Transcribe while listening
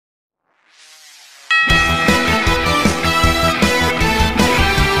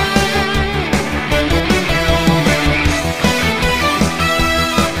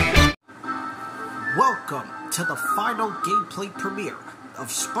to the final gameplay premiere of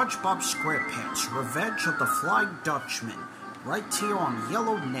SpongeBob SquarePants, Revenge of the Flying Dutchman, right here on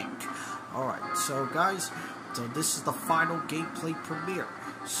Yellow Nick. Alright, so guys, this is the final gameplay premiere.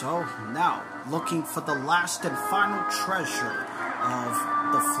 So now, looking for the last and final treasure of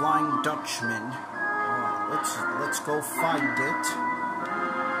the Flying Dutchman. Alright, let's go find it.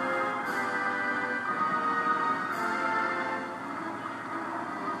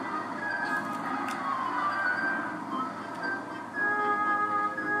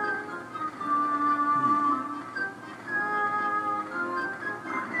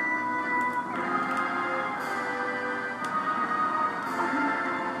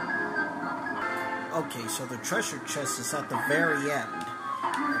 Okay, so the treasure chest is at the very end.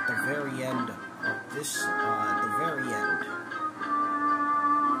 At the very end of this, at the very end.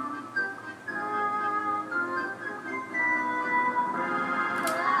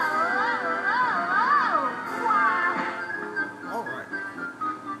 Alright.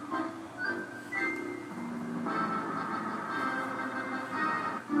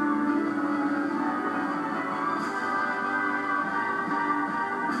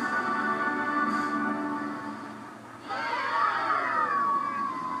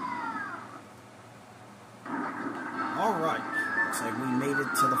 Alright, looks like we made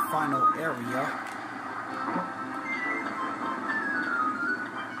it to the final area.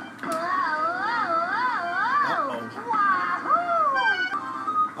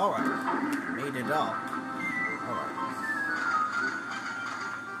 Alright, made it up. Alright.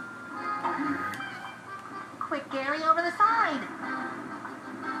 Quick, Gary, over the side!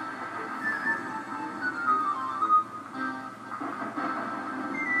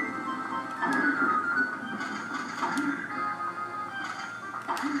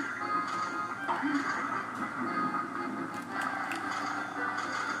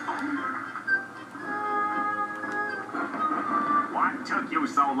 What took you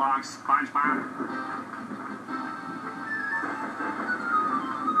so long, SpongeBob?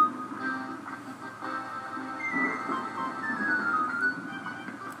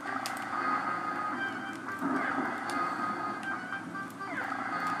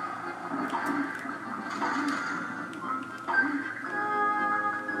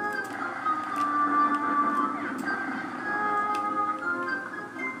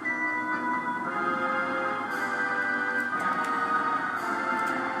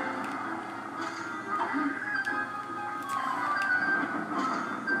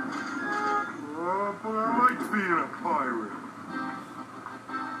 But I like being a pirate.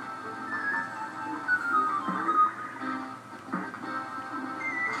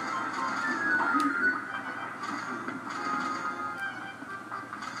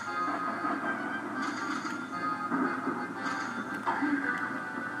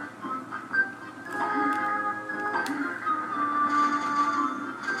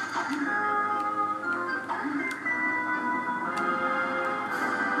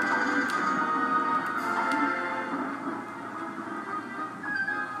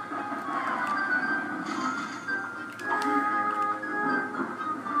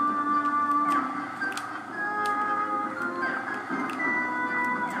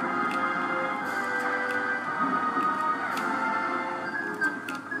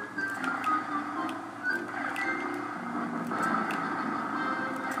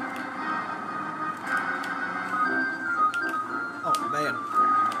 Oh man.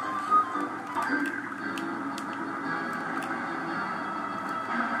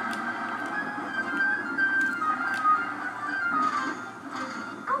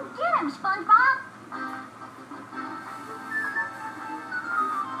 Go get him, SpongeBob!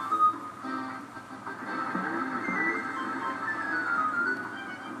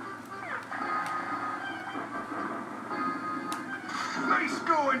 Nice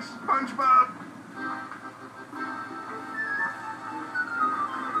going, SpongeBob.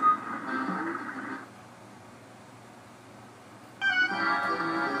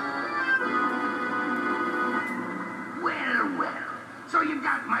 Well, so you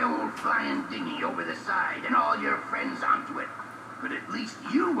got my old flying dinghy over the side and all your friends onto it. But at least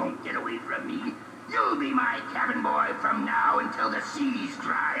you won't get away from me. You'll be my cabin boy from now until the seas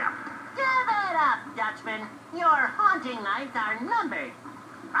dry up. Give it up, Dutchman. Your haunting nights are numbered.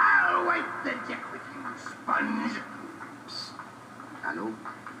 I'll wipe the deck with you, Sponge. Hello?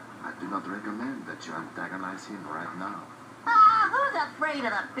 I do not recommend that you antagonize him right now. Who's afraid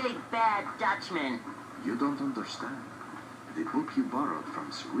of the big bad Dutchman? You don't understand. The book you borrowed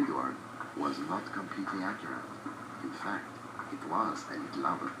from Sir Edward was not completely accurate. In fact, it was a little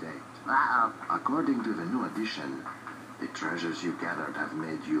out of date. Uh-oh. According to the new edition, The treasures you gathered have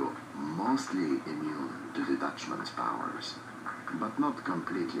made you mostly immune to the Dutchman's powers, but not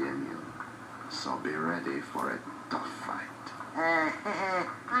completely immune. So be ready for a tough fight.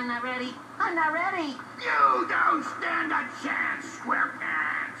 I'm not ready. I'm not ready. You don't stand a chance,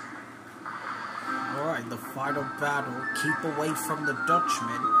 SquarePants. Alright, the final battle. Keep away from the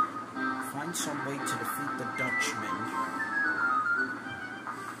Dutchman. Find some way to defeat the Dutchman.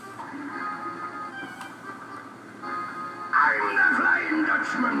 I'm the Flying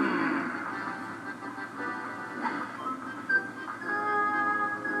Dutchman.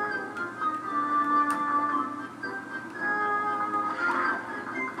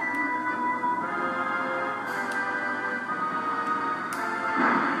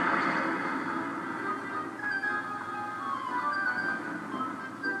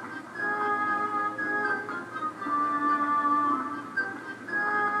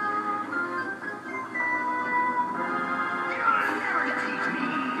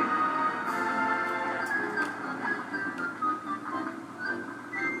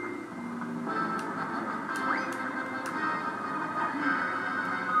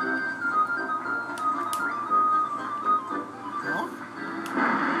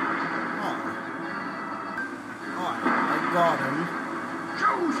 Got him.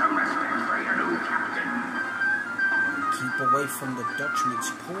 Show some respect for your new captain. Keep away from the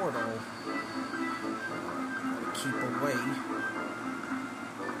Dutchman's portal. Keep away.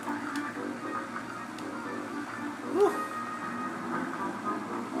 Whew.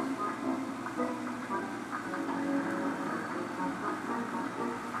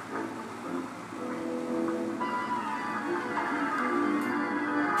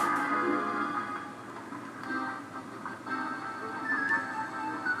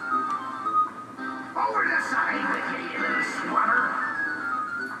 Over the side with you, you little squatter.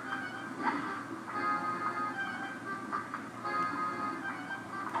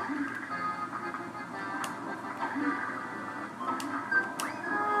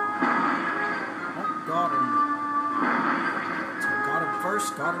 Oh, got him. So got him first,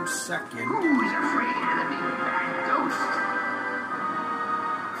 got him second. Who's afraid of the big bad ghost?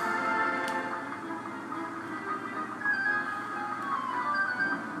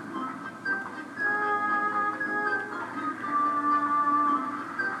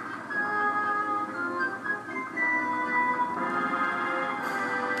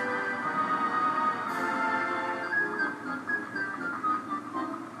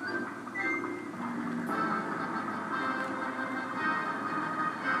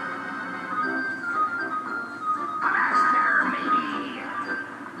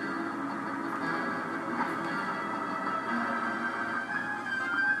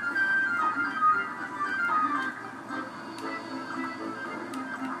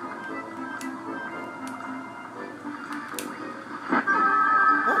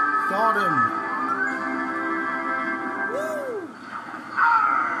 Got him. Woo!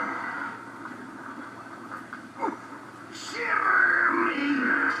 Shiver me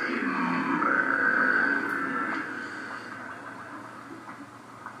timber.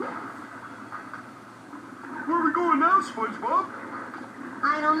 Where are we going now, SpongeBob?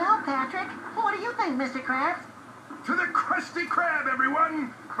 I don't know, Patrick. What do you think, Mr. Krabs? To the Krusty Krab,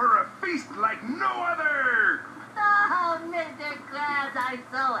 everyone! For a feast like no other! Oh, Mr. Krabs, I'm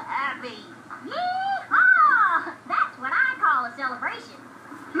so happy. Yee-haw! That's what I call a celebration.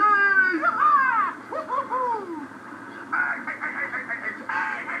 Yay! Woo-hoo-hoo!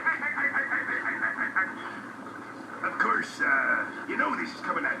 Of course, you know this is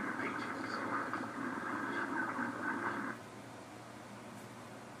coming out of your paychecks.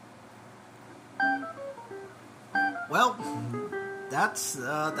 Well, that's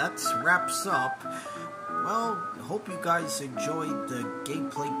wraps up. Well, hope you guys enjoyed the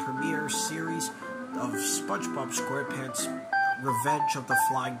gameplay premiere series of SpongeBob SquarePants Revenge of the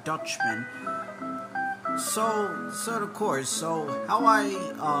Flying Dutchman. So of course, so how I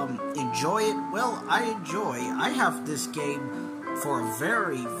enjoy it? Well, I have this game for a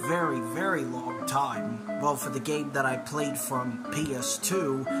very, very, very long time. Well, for the game that I played from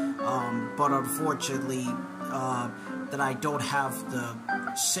PS2, but unfortunately, that I don't have the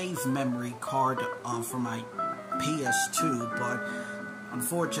save memory card for my PS2, but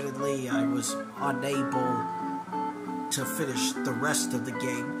unfortunately I was unable to finish the rest of the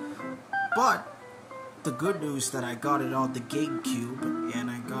game. But the good news that I got it on the GameCube, and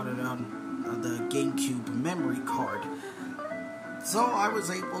I got it on the GameCube memory card. So I was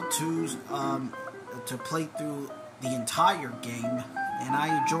able to play through the entire game, and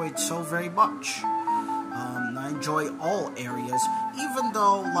I enjoyed so very much. I enjoy all areas, even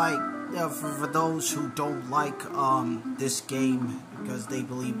though, like, for those who don't like this game because they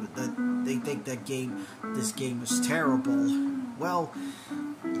believe that they think this game is terrible. Well,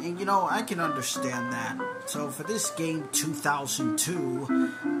 you know, I can understand that. So for this game,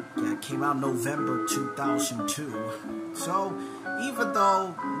 2002, yeah, it came out November 2002. So even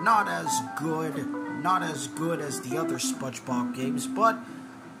though not as good as the other SpongeBob games, but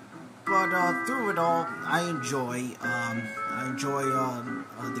through it all, I enjoy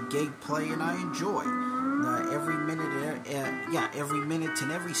the gameplay, and I enjoy every minute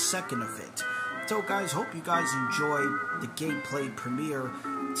and every second of it. So, guys, hope you guys enjoy the gameplay premiere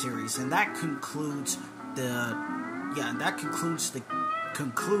series, and that concludes the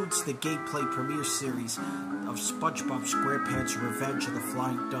gameplay premiere series of SpongeBob SquarePants Revenge of the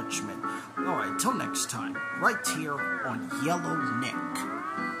Flying Dutchman. Alright, till next time, right here on Yellow Nick.